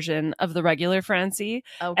colored version of the regular Francie.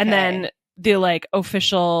 Okay. And then the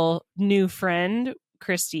official new friend,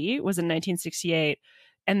 Christy, was in 1968.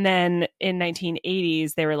 And then in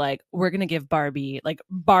 1980s, they were like, we're going to give Barbie,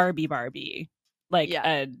 Barbie.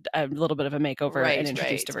 A little bit of a makeover and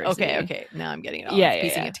introduce diversity. Okay. Now I'm getting it all.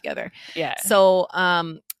 Piecing it together. Yeah. So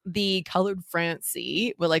the Colored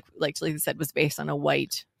Francie, like Lisa said, was based on a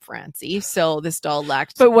white Francie. So this doll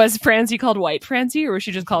lacked. But was Francie called White Francie, or was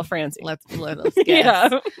she just called Francie? Let's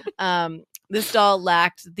guess. This doll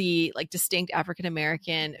lacked the distinct African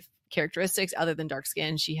American characteristics other than dark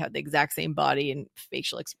skin. She had the exact same body and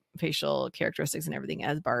facial characteristics and everything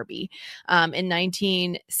as Barbie. In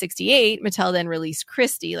 1968, Mattel then released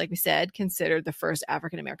Christy, like we said, considered the first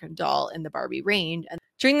African-American doll in the Barbie range. And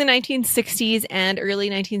during the 1960s and early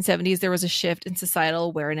 1970s, there was a shift in societal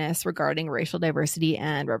awareness regarding racial diversity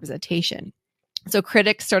and representation. So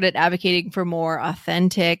critics started advocating for more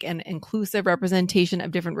authentic and inclusive representation of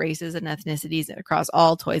different races and ethnicities across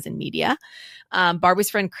all toys and media. Barbie's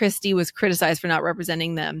friend Christy was criticized for not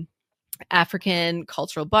representing them African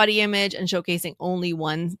cultural body image and showcasing only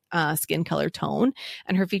one skin color tone,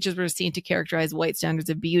 and her features were seen to characterize white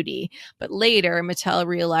standards of beauty. But later, Mattel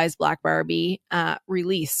released Black Barbie,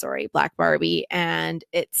 and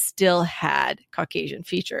it still had Caucasian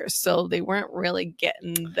features, so they weren't really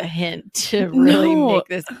getting the hint to really make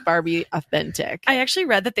this Barbie authentic. I actually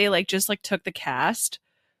read that they just took the cast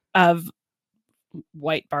of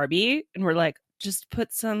white Barbie and were like, just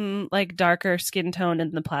put some darker skin tone in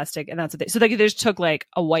the plastic, and that's what so they just took a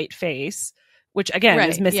white face, which again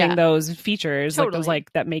is missing those features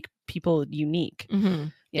that make people unique.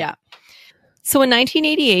 Yeah. So in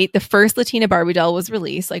 1988, the first Latina Barbie doll was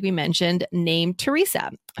released, like we mentioned, named Teresa.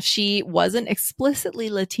 She wasn't explicitly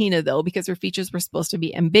Latina, though, because her features were supposed to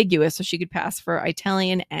be ambiguous, so she could pass for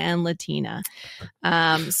Italian and Latina.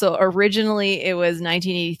 So originally, it was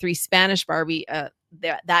 1983 Spanish Barbie,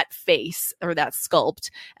 that face or that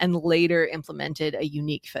sculpt, and later implemented a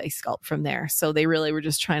unique face sculpt from there. So they really were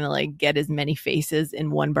just trying to get as many faces in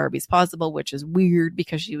one Barbie as possible, which is weird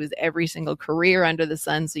because she was every single career under the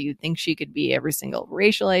sun. So you'd think she could be every single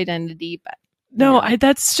racial identity, but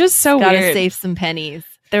that's just so gotta weird. Save some pennies.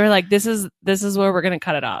 They were like, this is where we're going to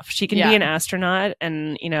cut it off. She can be an astronaut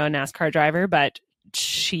and, a NASCAR driver, but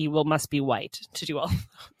she must be white to do all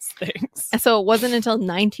those things. So it wasn't until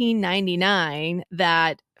 1999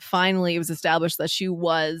 that finally it was established that she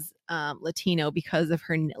was Latino because of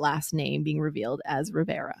her last name being revealed as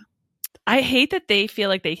Rivera. I hate that they feel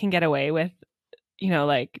like they can get away with,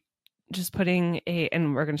 just putting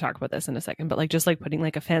and we're going to talk about this in a second, but just putting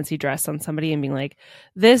a fancy dress on somebody and being like,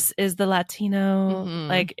 this is the Latino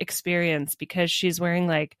experience because she's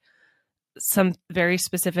wearing some very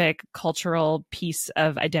specific cultural piece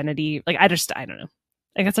of identity. I don't know.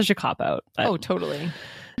 I guess I should cop out. But. Oh, totally.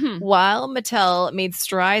 While Mattel made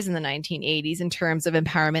strides in the 1980s in terms of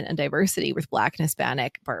empowerment and diversity with Black and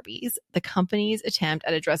Hispanic Barbies, the company's attempt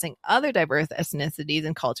at addressing other diverse ethnicities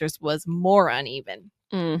and cultures was more uneven.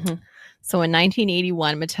 So in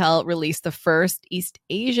 1981, Mattel released the first East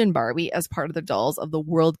Asian Barbie as part of the Dolls of the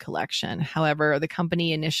World collection. However, the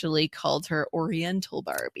company initially called her Oriental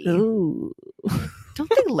Barbie. Ooh.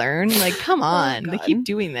 Don't they learn? Like, come on. They keep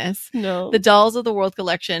doing this. No. The Dolls of the World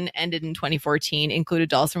collection ended in 2014, included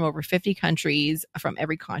dolls from over 50 countries from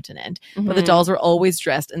every continent. But the dolls were always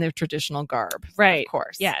dressed in their traditional garb. Right. Of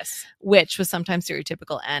course. Yes. Which was sometimes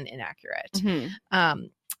stereotypical and inaccurate.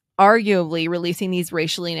 Arguably, releasing these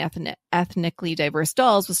racially and ethnically diverse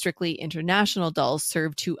dolls with strictly international dolls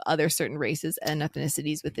served to other certain races and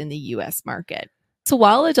ethnicities within the U.S. market. So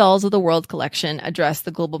while the Dolls of the World collection addressed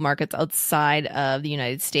the global markets outside of the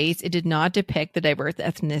United States, it did not depict the diverse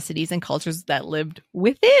ethnicities and cultures that lived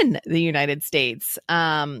within the United States.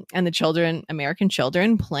 And the American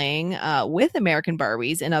children playing with American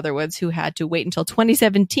Barbies, in other words, who had to wait until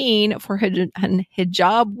 2017 for a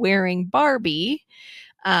hijab-wearing Barbie,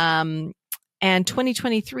 and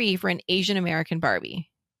 2023 for an Asian American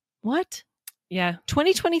Barbie. What? Yeah.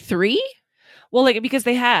 2023? Well, like, because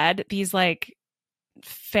they had these like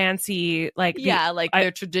fancy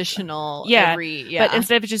their traditional but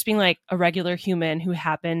instead of just being like a regular human who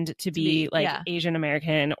happened to be Asian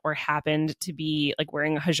American or happened to be like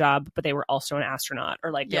wearing a hijab, but they were also an astronaut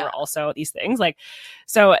or like they were also these things, like,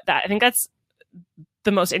 so that I think that's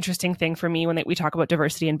the most interesting thing for me when we talk about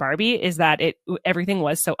diversity in Barbie is that everything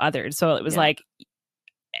was so othered. So it was like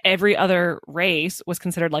every other race was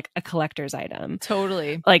considered like a collector's item.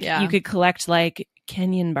 Totally. Like you could collect like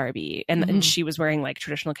Kenyan Barbie and she was wearing like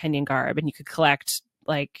traditional Kenyan garb, and you could collect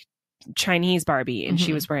like Chinese Barbie and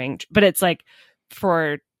she was wearing, but it's like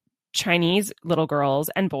for Chinese little girls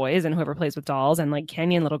and boys and whoever plays with dolls and like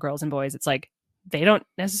Kenyan little girls and boys, it's like they don't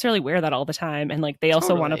necessarily wear that all the time, and like they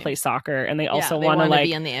also want to play soccer and they also want to like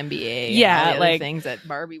be in the NBA. Yeah, and like things that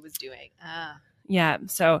Barbie was doing. Yeah,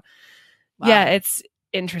 so yeah, it's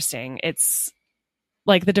interesting. It's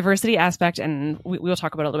like the diversity aspect, and we'll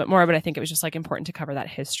talk about it a little bit more, but I think it was just like important to cover that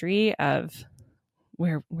history of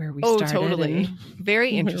where we started. Totally.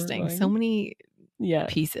 Very interesting. So many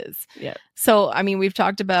pieces. Yeah. So, I mean, we've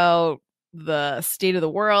talked about the state of the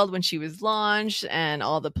world when she was launched and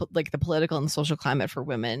all the the political and social climate for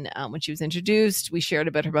women when she was introduced. We shared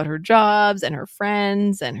a bit about her jobs and her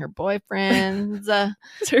friends and her boyfriends.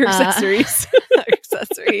 Her accessories.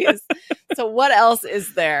 Accessories. So what else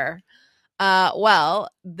is there? Well,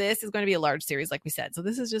 this is going to be a large series, like we said. So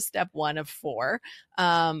this is just step 1 of 4,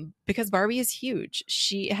 because Barbie is huge.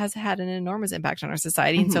 She has had an enormous impact on our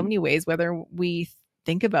society in so many ways, whether we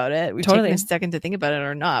think about it, we've taken a second to think about it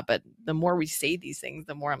or not. But the more we say these things,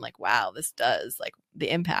 the more I'm like, wow, this does like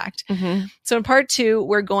the impact. So in part 2,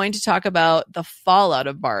 we're going to talk about the fallout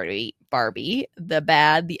of Barbie, the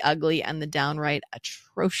bad, the ugly, and the downright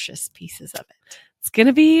atrocious pieces of it. It's going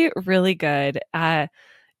to be really good.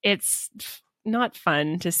 It's not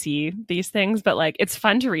fun to see these things, but like it's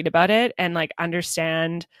fun to read about it and like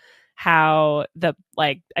understand how the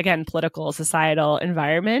like, again, political societal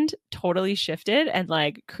environment totally shifted and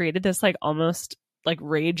like created this like almost like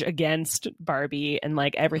rage against Barbie and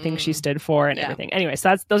like everything she stood for and everything. Anyway,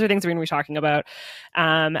 so those are things we're going to be talking about.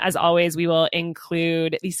 As always, we will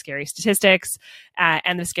include these scary statistics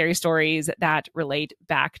and the scary stories that relate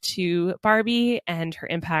back to Barbie and her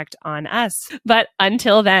impact on us. But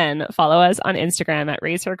until then, follow us on Instagram at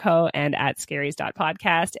RaiseHerCo and at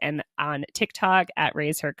scaries.podcast and on TikTok at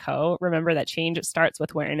RaiseHerCo. Remember that change starts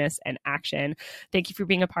with awareness and action. Thank you for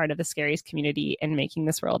being a part of the Scaries community and making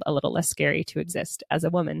this world a little less scary to exist as a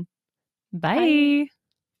woman. Bye.